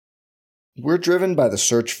We're driven by the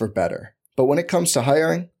search for better. But when it comes to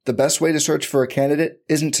hiring, the best way to search for a candidate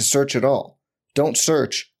isn't to search at all. Don't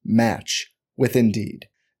search, match with Indeed.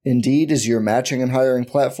 Indeed is your matching and hiring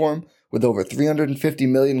platform with over 350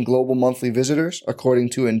 million global monthly visitors,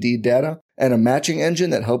 according to Indeed data, and a matching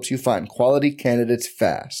engine that helps you find quality candidates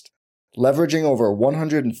fast. Leveraging over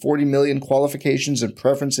 140 million qualifications and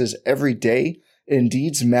preferences every day,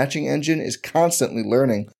 Indeed's matching engine is constantly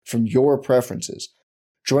learning from your preferences.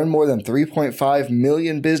 Join more than 3.5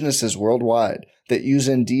 million businesses worldwide that use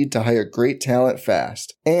Indeed to hire great talent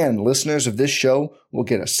fast. And listeners of this show will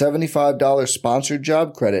get a $75 sponsored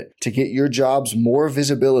job credit to get your jobs more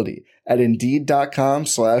visibility at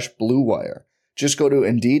Indeed.com/Blue Wire. Just go to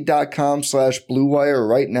Indeed.com/Blue Wire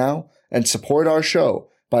right now and support our show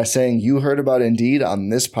by saying you heard about Indeed on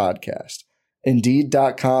this podcast.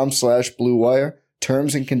 Indeed.com/Blue Wire.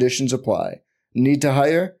 Terms and conditions apply. Need to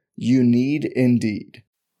hire? You need Indeed.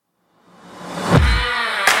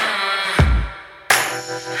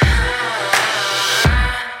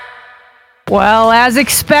 Well, as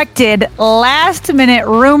expected, last-minute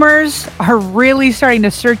rumors are really starting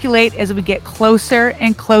to circulate as we get closer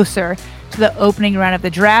and closer to the opening round of the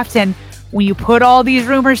draft. And when you put all these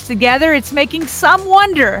rumors together, it's making some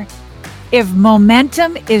wonder if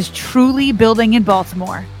momentum is truly building in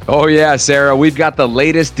Baltimore. Oh, yeah, Sarah. We've got the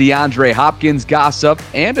latest DeAndre Hopkins gossip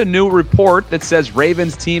and a new report that says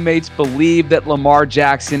Ravens teammates believe that Lamar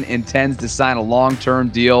Jackson intends to sign a long-term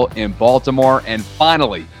deal in Baltimore. And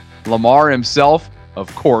finally, Lamar himself,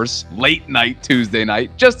 of course, late night Tuesday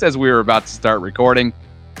night, just as we were about to start recording,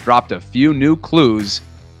 dropped a few new clues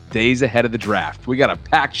days ahead of the draft. We got a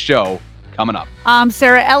packed show coming up. I'm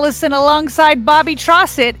Sarah Ellison alongside Bobby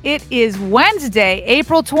Trossett. It is Wednesday,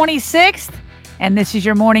 April 26th, and this is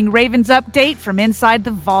your morning Ravens update from inside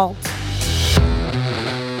the vault.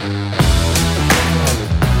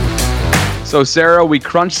 So, Sarah, we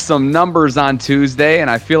crunched some numbers on Tuesday, and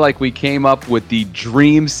I feel like we came up with the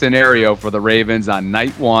dream scenario for the Ravens on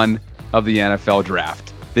night one of the NFL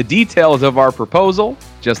draft. The details of our proposal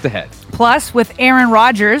just ahead. Plus, with Aaron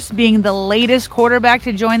Rodgers being the latest quarterback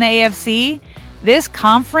to join the AFC, this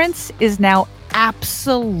conference is now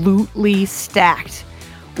absolutely stacked.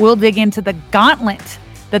 We'll dig into the gauntlet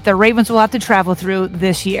that the Ravens will have to travel through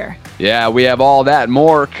this year. Yeah, we have all that and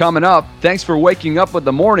more coming up. Thanks for waking up with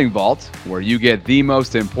the Morning Vault, where you get the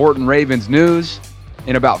most important Ravens news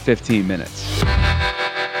in about 15 minutes.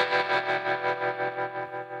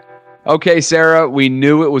 Okay, Sarah, we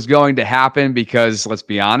knew it was going to happen because, let's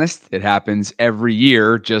be honest, it happens every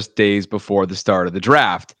year just days before the start of the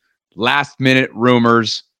draft. Last-minute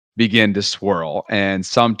rumors begin to swirl, and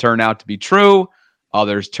some turn out to be true,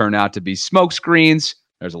 others turn out to be smokescreens.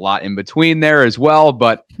 There's a lot in between there as well,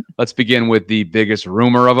 but let's begin with the biggest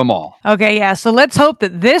rumor of them all. Okay, yeah, so let's hope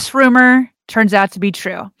that this rumor turns out to be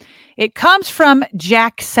true. It comes from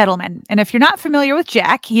Jack Settleman. And if you're not familiar with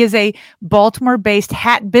Jack, he is a Baltimore-based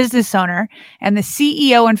hat business owner and the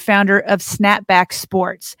CEO and founder of Snapback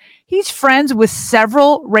Sports. He's friends with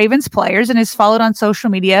several Ravens players and is followed on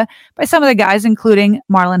social media by some of the guys, including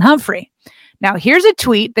Marlon Humphrey. Now, here's a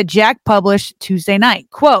tweet that Jack published Tuesday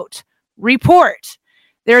night. Quote, report.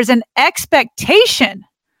 There is an expectation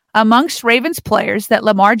amongst Ravens players that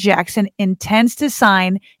Lamar Jackson intends to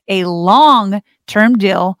sign a long-term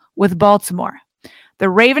deal with Baltimore.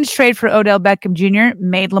 The Ravens trade for Odell Beckham Jr.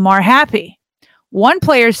 made Lamar happy. One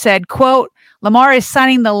player said, quote, Lamar is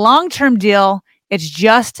signing the long-term deal. It's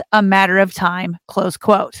just a matter of time, close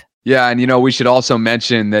quote. Yeah, and we should also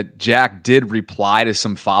mention that Jack did reply to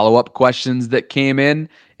some follow-up questions that came in,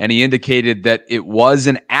 and he indicated that it was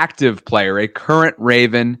an active player, a current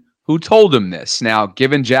Raven, who told him this. Now,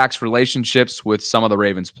 given Jack's relationships with some of the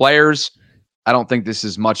Ravens players, I don't think this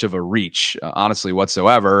is much of a reach, honestly,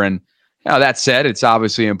 whatsoever. And that said, it's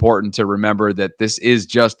obviously important to remember that this is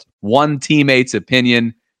just one teammate's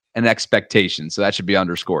opinion and expectation. So that should be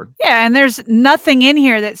underscored. Yeah, and there's nothing in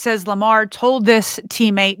here that says Lamar told this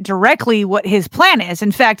teammate directly what his plan is.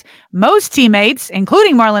 In fact, most teammates,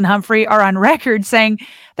 including Marlon Humphrey, are on record saying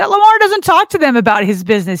that Lamar doesn't talk to them about his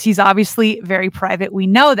business. He's obviously very private. We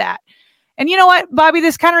know that. And you know what, Bobby,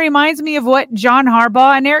 this kind of reminds me of what John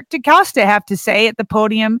Harbaugh and Eric DeCosta have to say at the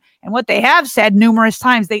podium and what they have said numerous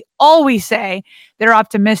times. They always say they're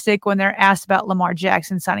optimistic when they're asked about Lamar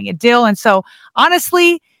Jackson signing a deal. And so,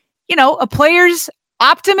 honestly, a player's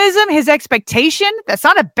optimism, his expectation, that's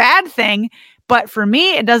not a bad thing. But for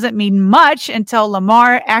me, it doesn't mean much until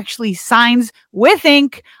Lamar actually signs with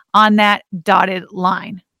ink on that dotted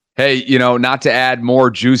line. Hey, not to add more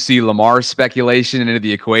juicy Lamar speculation into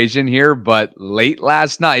the equation here, but late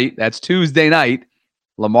last night, that's Tuesday night,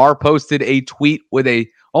 Lamar posted a tweet with a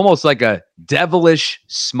almost like a devilish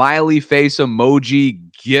smiley face emoji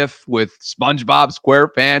gif with SpongeBob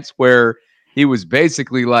SquarePants, where he was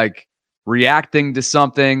basically like reacting to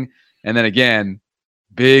something. And then again,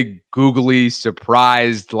 big, googly,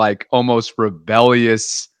 surprised, like almost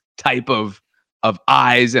rebellious type of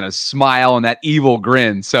eyes and a smile and that evil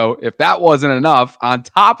grin. So if that wasn't enough, on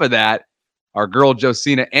top of that, our girl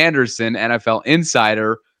Josina Anderson, NFL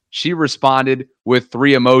insider, she responded with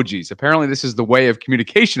 3 emojis. Apparently, this is the way of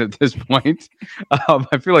communication at this point.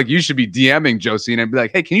 I feel like you should be DMing Josina and be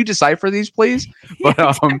like, hey, can you decipher these, please? But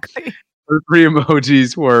Exactly. her 3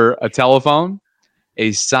 emojis were a telephone,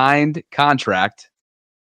 a signed contract,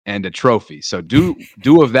 and a trophy. So do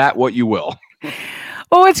of that what you will.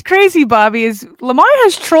 Well, what's crazy, Bobby, is Lamar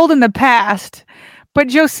has trolled in the past, but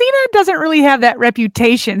Josina doesn't really have that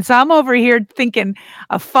reputation. So I'm over here thinking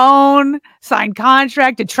a phone, signed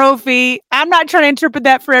contract, a trophy. I'm not trying to interpret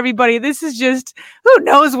that for everybody. This is just, who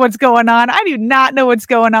knows what's going on? I do not know what's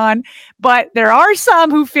going on. But there are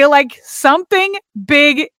some who feel like something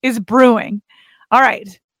big is brewing. All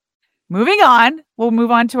right. Moving on. We'll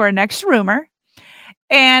move on to our next rumor.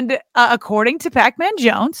 And according to Pac-Man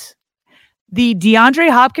Jones, the DeAndre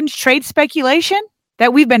Hopkins trade speculation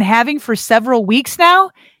that we've been having for several weeks now,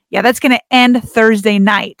 that's going to end Thursday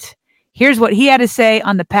night. Here's what he had to say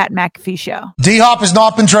on the Pat McAfee show. D-Hop has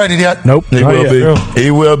not been traded yet. Nope. He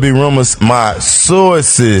will be. Rumors. My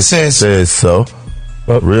sources says so.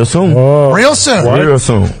 Real soon. Real soon. What? Real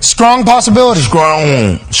soon. Strong possibility.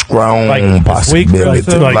 Strong like possibility.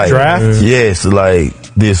 Like draft? Yes, like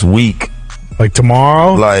this week. Like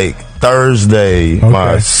tomorrow? Like Thursday. Okay.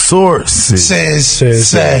 My sources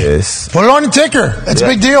says. Put it on the ticker. That's a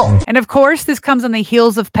big deal. And of course, this comes on the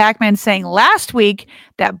heels of Pac-Man saying last week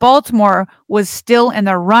that Baltimore was still in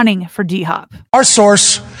the running for D-Hop. Our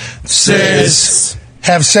source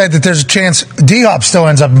have said that there's a chance D-Hop still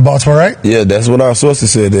ends up in Baltimore, right? Yeah, that's what our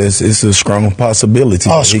sources said. It's a strong possibility.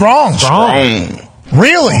 Oh, strong.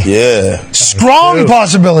 Really? Yeah. Strong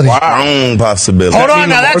possibility. Strong possibility. Hold on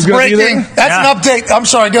now, that's breaking. That's an update. I'm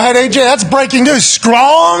sorry, go ahead, AJ. That's breaking news.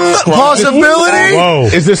 Strong possibility? Whoa.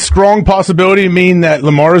 Is this strong possibility mean that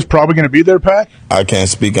Lamar is probably going to be there, Pat? I can't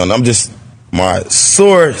speak on. I'm just, my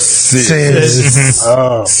source says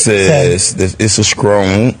it's a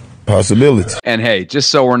strong possibility. And hey,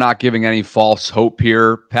 just so we're not giving any false hope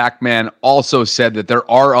here, Pac-Man also said that there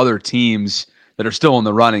are other teams that are still in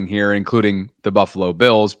the running here, including the Buffalo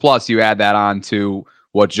Bills. Plus, you add that on to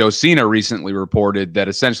what Josina recently reported, that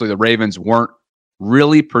essentially the Ravens weren't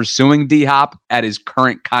really pursuing D-Hop at his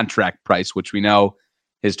current contract price, which we know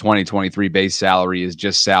his 2023 base salary is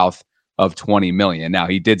just south of $20 million. Now,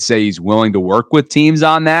 he did say he's willing to work with teams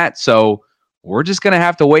on that, so we're just going to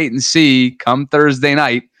have to wait and see come Thursday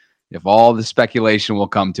night if all the speculation will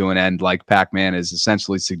come to an end, like Pac-Man is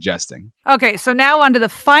essentially suggesting. Okay, so now on to the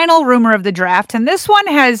final rumor of the draft, and this one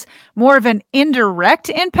has more of an indirect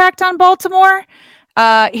impact on Baltimore.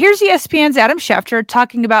 Here's ESPN's Adam Schefter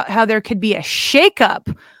talking about how there could be a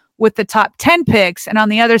shakeup with the top 10 picks, and on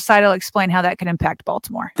the other side, I'll explain how that could impact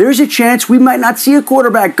Baltimore. There's a chance we might not see a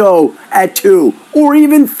quarterback go at 2 or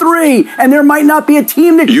even 3, and there might not be a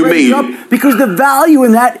team that trades up because the value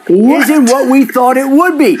in that isn't what we thought it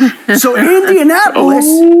would be. So Indianapolis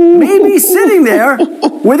may be sitting there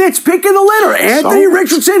with its pick in the litter, Anthony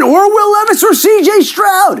Richardson or Will Levis or C.J.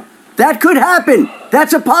 Stroud. That could happen.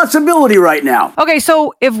 That's a possibility right now. Okay,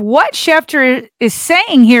 so if what Schefter is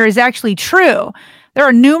saying here is actually true, there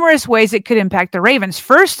are numerous ways it could impact the Ravens.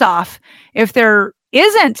 First off, if there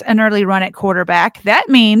isn't an early run at quarterback, that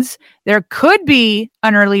means there could be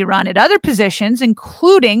an early run at other positions,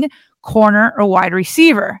 including corner or wide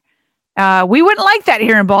receiver. We wouldn't like that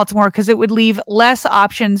here in Baltimore because it would leave less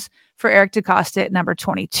options for Eric DeCosta at number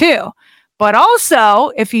 22. But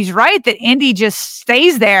also, if he's right that Indy just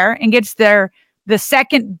stays there and gets the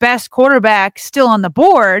second best quarterback still on the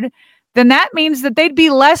board, then that means that they'd be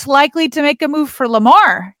less likely to make a move for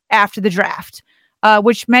Lamar after the draft,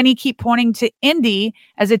 which many keep pointing to Indy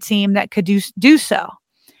as a team that could do so.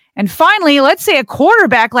 And finally, let's say a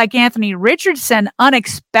quarterback like Anthony Richardson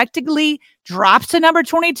unexpectedly drops to number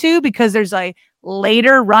 22 because there's a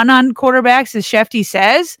later run on quarterbacks, as Shefty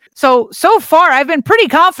says. So far, I've been pretty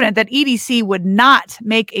confident that EDC would not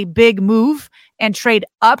make a big move and trade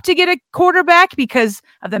up to get a quarterback because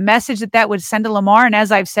of the message that would send to Lamar. And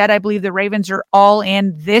as I've said, I believe the Ravens are all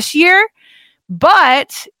in this year.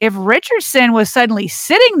 But if Richardson was suddenly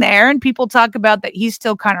sitting there and people talk about that he's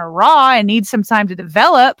still kind of raw and needs some time to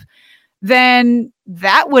develop, then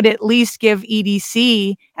that would at least give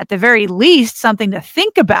EDC, at the very least, something to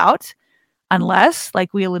think about. Unless,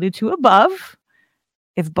 like we alluded to above,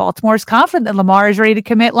 if Baltimore is confident that Lamar is ready to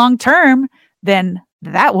commit long term, then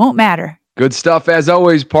that won't matter. Good stuff as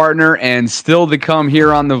always, partner, and still to come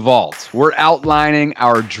here on The Vault. We're outlining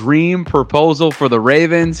our dream proposal for the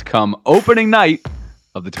Ravens come opening night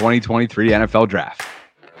of the 2023 NFL Draft.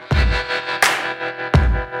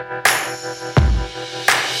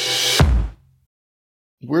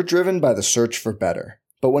 We're driven by the search for better.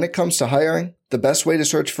 But when it comes to hiring, the best way to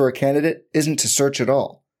search for a candidate isn't to search at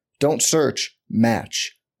all. Don't search,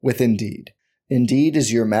 match with Indeed. Indeed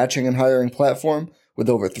is your matching and hiring platform with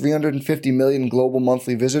over 350 million global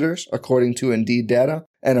monthly visitors, according to Indeed data,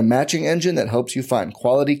 and a matching engine that helps you find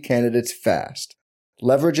quality candidates fast.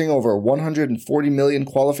 Leveraging over 140 million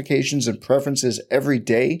qualifications and preferences every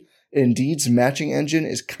day, Indeed's matching engine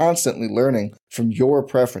is constantly learning from your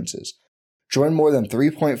preferences. Join more than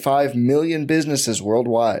 3.5 million businesses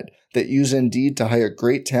worldwide that use Indeed to hire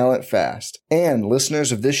great talent fast. And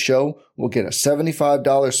listeners of this show will get a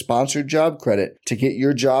 $75 sponsored job credit to get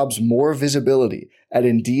your jobs more visibility at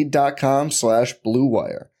Indeed.com/Blue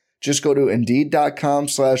Wire. Just go to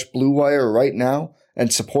Indeed.com/Blue Wire right now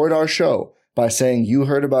and support our show by saying you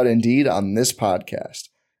heard about Indeed on this podcast.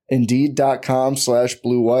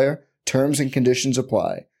 Indeed.com/Blue Wire. Terms and conditions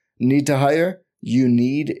apply. Need to hire? You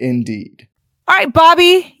need Indeed. All right,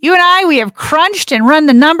 Bobby, you and I, we have crunched and run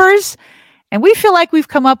the numbers, and we feel like we've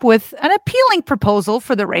come up with an appealing proposal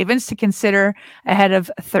for the Ravens to consider ahead of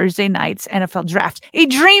Thursday night's NFL Draft. A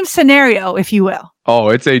dream scenario, if you will. Oh,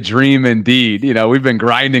 it's a dream indeed. You know, we've been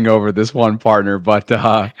grinding over this one, partner, but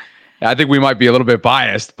I think we might be a little bit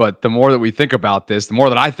biased, but the more that we think about this, the more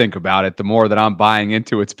that I think about it, the more that I'm buying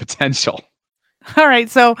into its potential. All right,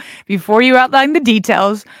 so before you outline the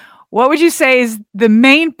details, what would you say is the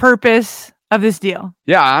main purpose of this deal?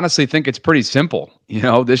 Yeah, I honestly think it's pretty simple. You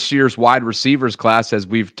know, this year's wide receivers class, as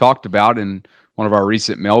we've talked about in one of our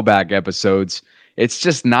recent mailbag episodes, it's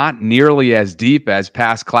just not nearly as deep as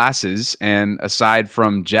past classes. And aside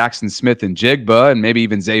from Jackson Smith and Jigba, and maybe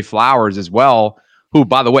even Zay Flowers as well, who,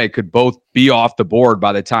 by the way, could both be off the board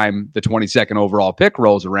by the time the 22nd overall pick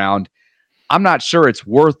rolls around, I'm not sure it's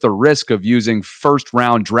worth the risk of using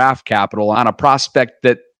first-round draft capital on a prospect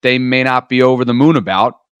that they may not be over the moon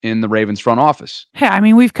about in the Ravens front office. Yeah, I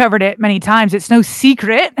mean, we've covered it many times. It's no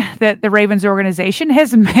secret that the Ravens organization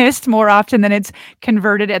has missed more often than it's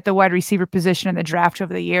converted at the wide receiver position in the draft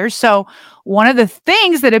over the years. So one of the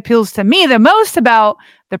things that appeals to me the most about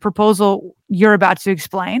the proposal you're about to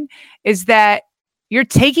explain is that you're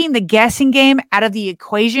taking the guessing game out of the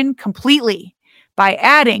equation completely by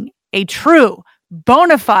adding a true,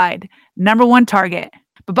 bona fide number one target.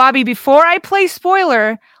 But Bobby, before I play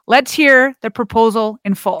spoiler, let's hear the proposal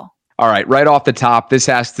in full. All right, right off the top, this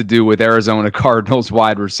has to do with Arizona Cardinals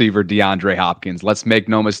wide receiver DeAndre Hopkins. Let's make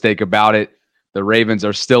no mistake about it. The Ravens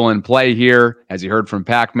are still in play here, as you heard from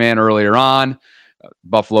Pac-Man earlier on.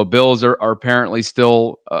 Buffalo Bills are apparently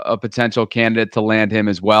still a potential candidate to land him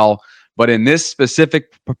as well. But in this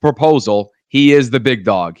specific proposal, he is the big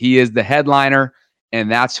dog. He is the headliner,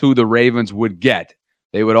 and that's who the Ravens would get.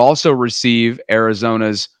 They would also receive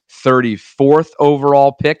Arizona's 34th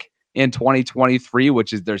overall pick in 2023,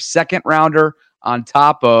 which is their second rounder on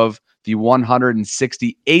top of the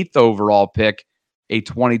 168th overall pick, a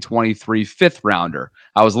 2023 fifth rounder.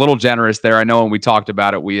 I was a little generous there. I know when we talked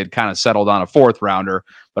about it, we had kind of settled on a fourth rounder,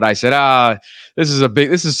 but I said, this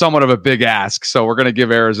is somewhat of a big ask. So we're going to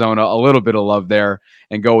give Arizona a little bit of love there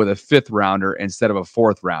and go with a fifth rounder instead of a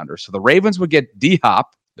fourth rounder. So the Ravens would get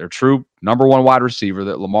D-Hop, their true number one wide receiver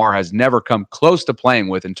that Lamar has never come close to playing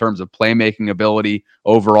with in terms of playmaking ability,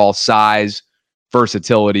 overall size,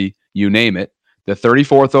 versatility, you name it. The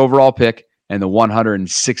 34th overall pick and the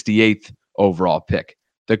 168th overall pick.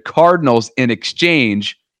 The Cardinals, in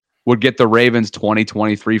exchange, would get the Ravens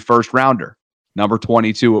 2023 first rounder, number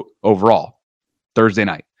 22 overall, Thursday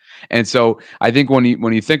night. And so I think when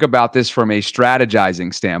you think about this from a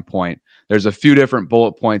strategizing standpoint, there's a few different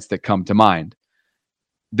bullet points that come to mind.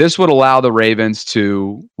 This would allow the Ravens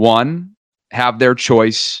to, one, have their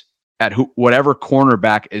choice at whatever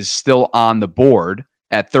cornerback is still on the board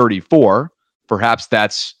at 34. Perhaps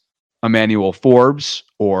that's Emmanuel Forbes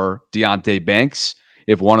or Deonte Banks,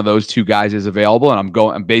 if one of those two guys is available. And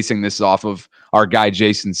I'm basing this off of our guy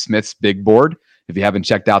Jason Smith's big board. If you haven't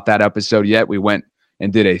checked out that episode yet, we went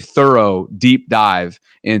and did a thorough deep dive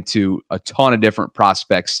into a ton of different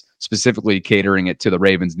prospects, specifically catering it to the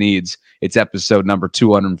Ravens' needs. It's episode number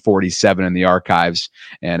 247 in the archives.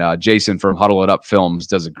 And Jason from Huddle It Up Films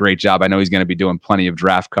does a great job. I know he's going to be doing plenty of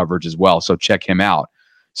draft coverage as well, so check him out.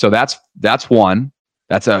 So that's one.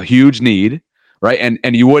 That's a huge need, right?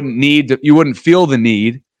 And you wouldn't feel the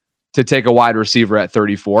need to take a wide receiver at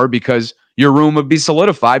 34 because your room would be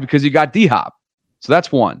solidified because you got D-Hop. So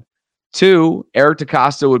that's one. Two, Eric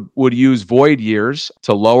DeCosta would use void years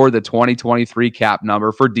to lower the 2023 cap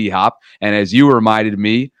number for D-Hop. And as you reminded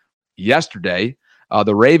me yesterday,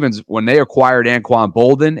 the Ravens, when they acquired Anquan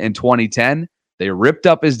Bolden in 2010, they ripped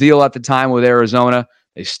up his deal at the time with Arizona.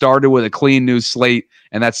 They started with a clean new slate,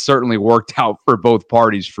 and that certainly worked out for both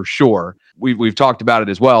parties for sure. We've talked about it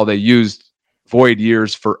as well. They used void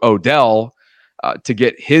years for Odell to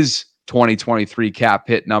get his 2023 cap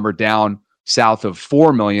hit number down south of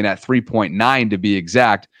 $4 million at 3.9 to be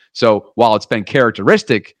exact. So while it's been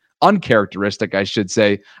uncharacteristic, I should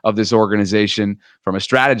say, of this organization from a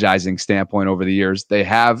strategizing standpoint over the years, they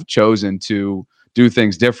have chosen to do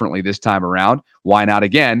things differently this time around. Why not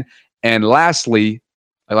again? And lastly,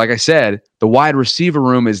 like I said, the wide receiver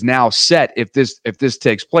room is now set if this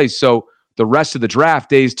takes place. So the rest of the draft,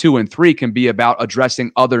 days 2 and 3, can be about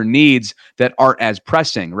addressing other needs that aren't as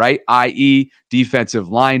pressing, right? i.e. defensive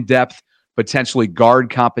line depth, potentially guard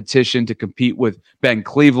competition to compete with Ben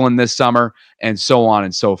Cleveland this summer, and so on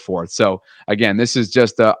and so forth. So again, this is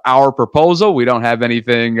just our proposal. We don't have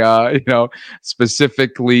anything,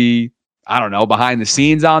 specifically, behind the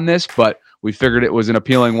scenes on this, but we figured it was an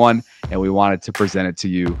appealing one, and we wanted to present it to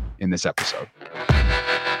you in this episode.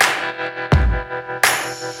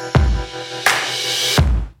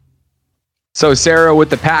 So, Sarah, with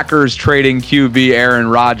the Packers trading QB Aaron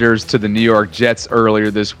Rodgers to the New York Jets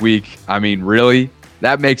earlier this week, I mean, really?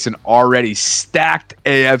 That makes an already stacked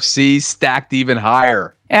AFC stacked even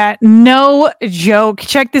higher. No joke.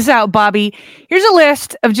 Check this out, Bobby. Here's a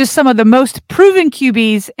list of just some of the most proven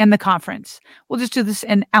QBs in the conference. We'll just do this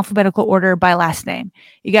in alphabetical order by last name.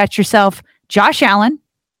 You got yourself Josh Allen,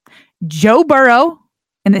 Joe Burrow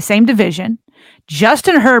in the same division,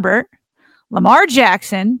 Justin Herbert, Lamar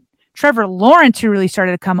Jackson, Trevor Lawrence, who really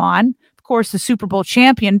started to come on. Of course, the Super Bowl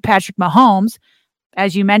champion, Patrick Mahomes.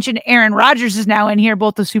 As you mentioned, Aaron Rodgers is now in here,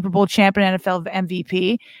 both the Super Bowl champion and NFL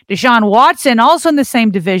MVP. Deshaun Watson, also in the same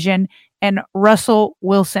division, and Russell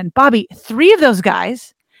Wilson. Bobby, 3 of those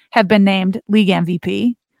guys have been named league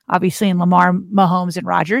MVP, obviously in Lamar, Mahomes, and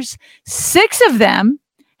Rodgers. 6 of them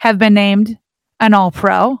have been named an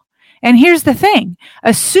All-Pro. And here's the thing.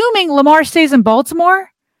 Assuming Lamar stays in Baltimore,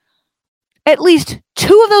 at least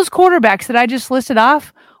 2 of those quarterbacks that I just listed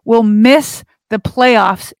off will miss the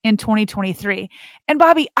playoffs in 2023. And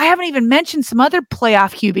Bobby, I haven't even mentioned some other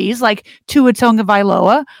playoff QBs like Tua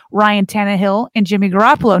Tagovailoa, Ryan Tannehill, and Jimmy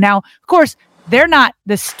Garoppolo. Now, of course, they're not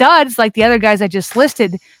the studs like the other guys I just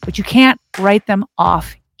listed, but you can't write them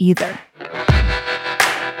off either.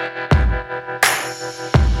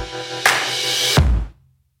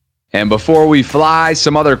 And before we fly,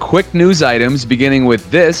 some other quick news items, beginning with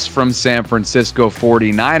this from San Francisco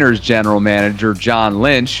 49ers general manager John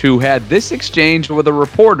Lynch, who had this exchange with a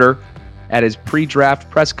reporter at his pre-draft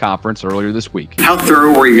press conference earlier this week. How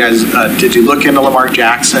thorough were you guys? Did you look into Lamar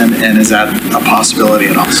Jackson, and is that a possibility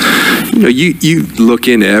at all? You look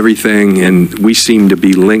into everything, and we seem to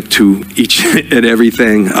be linked to each and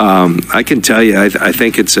everything. I can tell you, I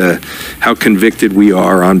think it's how convicted we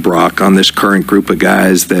are on Brock, on this current group of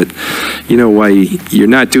guys, that, why you're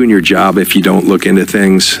not doing your job if you don't look into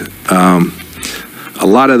things. A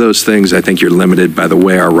lot of those things, I think you're limited by the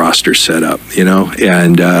way our roster's set up,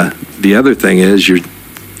 and the other thing is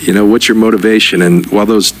what's your motivation? And while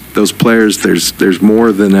those players, there's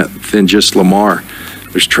more than just Lamar.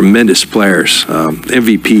 There's tremendous players,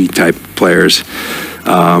 MVP type players.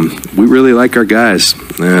 We really like our guys,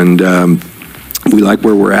 and we like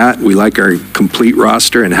where we're at. We like our complete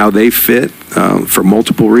roster and how they fit for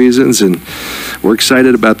multiple reasons, and we're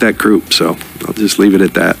excited about that group. So I'll just leave it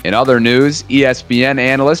at that. In other news, ESPN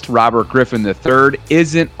analyst Robert Griffin III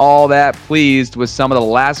isn't all that pleased with some of the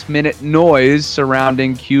last-minute noise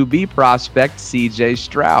surrounding QB prospect C.J.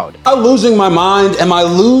 Stroud. Am I losing my mind? Am I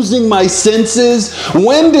losing my senses?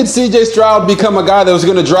 When did C.J. Stroud become a guy that was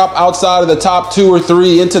going to drop outside of the top 2 or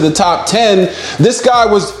 3 into the top 10? This guy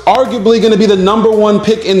was arguably going to be the number 1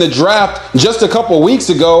 pick in the draft just a couple weeks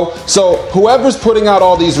ago. So whoever's putting out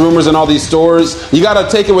all these rumors and all these stories, you got to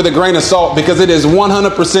take it with a grain of salt, because it is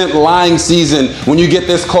 100% lying season when you get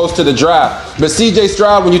this close to the draft. But C.J.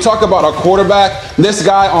 Stroud, when you talk about a quarterback, this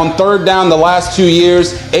guy on third down the last 2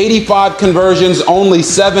 years, 85 conversions, only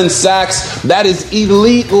 7 sacks. That is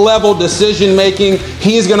elite level decision making.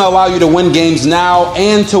 He is going to allow you to win games now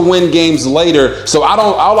and to win games later. So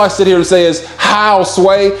all I sit here and say is, how,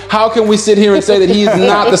 Sway? How can we sit here and say that he is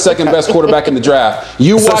not the second best quarterback in the draft?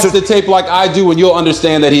 You watch the tape like I do, and you'll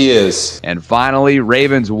understand that he is. And finally,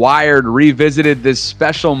 Ravens Wired revisited this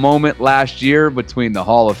special moment last year between the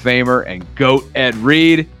Hall of Famer and GOAT Ed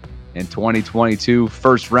Reed. and 2022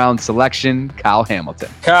 first-round selection, Kyle Hamilton.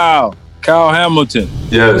 Kyle Hamilton.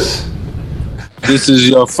 Yes. This is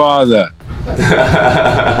your father.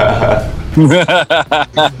 How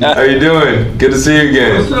you doing? Good to see you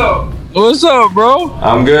again. What's up, bro?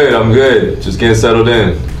 I'm good. Just getting settled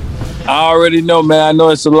in. I already know, man. I know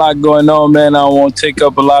it's a lot going on, man. I won't take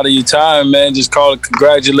up a lot of your time, man. Just call to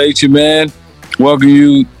congratulate you, man. Welcome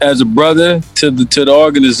you as a brother to the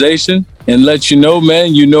organization and let you know,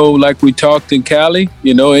 man, like we talked in Cali,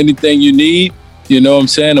 anything you need, you know what I'm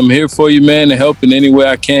saying? I'm here for you, man, to help in any way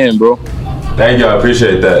I can, bro. Thank you. I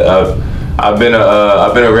appreciate that. I've been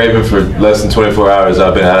a Raven for less than 24 hours.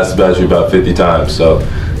 I've been asked about you about 50 times. So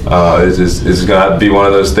it's going to have to be one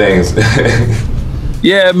of those things.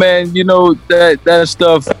 Yeah, man, that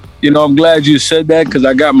stuff, I'm glad you said that because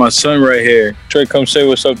I got my son right here. Trey, come say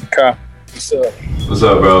what's up to Kyle. What's up? What's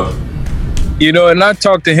up, bro? And I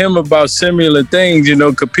talk to him about similar things,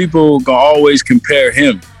 because people can always compare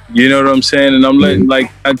him. You know what I'm saying? And I'm letting, I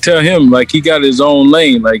tell him, he got his own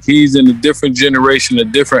lane. He's in a different generation, a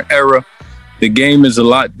different era. The game is a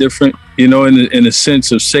lot different, in a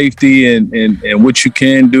sense of safety and what you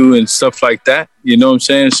can do and stuff like that. You know what I'm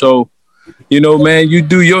saying? So, man, you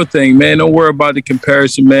do your thing, man. Don't worry about the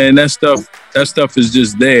comparison, man. That stuff is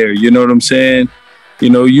just there. You know what I'm saying?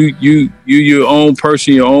 You your own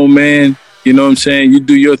person, your own man. You know what I'm saying? You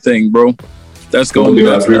do your thing, bro. That's going to be.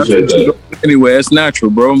 I appreciate that. Anyway, it's natural,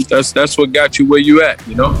 bro. That's what got you where you at.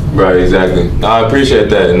 Right, exactly. No, I appreciate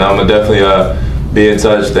that, and I'm gonna definitely be in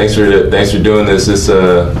touch. Thanks for doing this. It's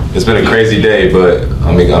been a crazy day, but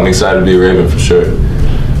I'm excited to be a Raven for sure.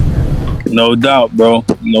 No doubt, bro.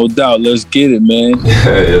 No doubt. Let's get it, man.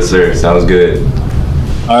 Yes, sir. Sounds good.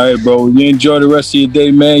 All right, bro. You enjoy the rest of your day,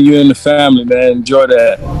 man. You and the family, man. Enjoy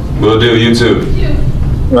that. Will do. You too.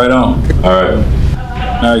 Right on. All right.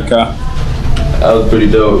 All right, Kyle. That was pretty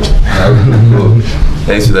dope. That was pretty cool.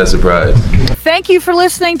 Thanks for that surprise. Thank you for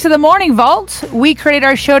listening to The Morning Vault. We created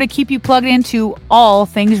our show to keep you plugged into all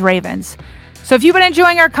things Ravens. So if you've been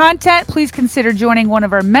enjoying our content, please consider joining one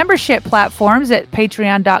of our membership platforms at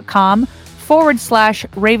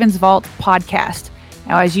patreon.com/Ravens Vault podcast.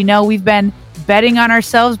 Now, as you know, we've been betting on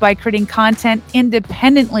ourselves by creating content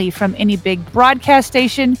independently from any big broadcast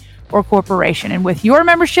station or corporation. And with your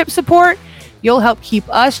membership support, you'll help keep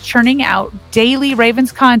us churning out daily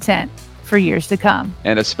Ravens content for years to come.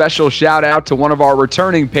 And a special shout out to one of our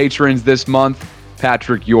returning patrons this month,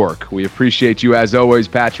 Patrick York. We appreciate you as always,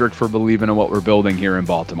 Patrick, for believing in what we're building here in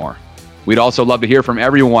Baltimore. We'd also love to hear from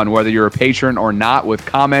everyone, whether you're a patron or not, with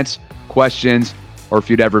comments, questions, or if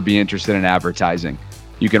you'd ever be interested in advertising.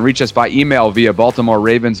 You can reach us by email via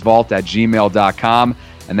BaltimoreRavensVault@gmail.com.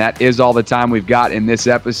 And that is all the time we've got in this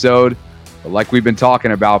episode. But like we've been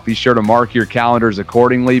talking about, be sure to mark your calendars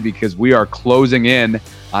accordingly because we are closing in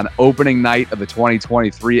on opening night of the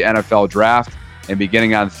 2023 NFL Draft. And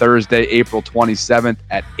beginning on Thursday, April 27th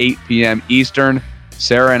at 8 p.m. Eastern,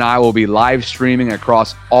 Sarah and I will be live streaming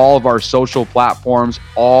across all of our social platforms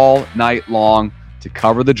all night long to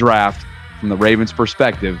cover the draft from the Ravens'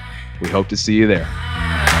 perspective. We hope to see you there.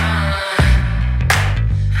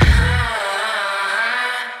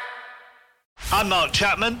 I'm Mark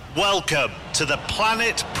Chapman. Welcome to the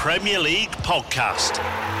Planet Premier League podcast.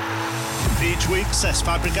 Each week, Cesc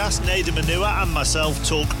Fabregas, Nader Manua and myself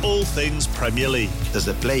talk all things Premier League. As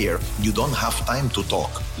a player, you don't have time to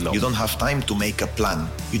talk. No. You don't have time to make a plan.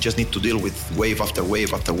 You just need to deal with wave after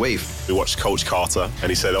wave after wave. We watched Coach Carter and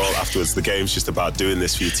he said, afterwards, the game's just about doing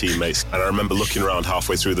this for your teammates. And I remember looking around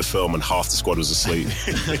halfway through the film and half the squad was asleep.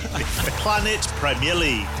 Planet Premier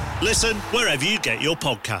League. Listen wherever you get your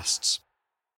podcasts.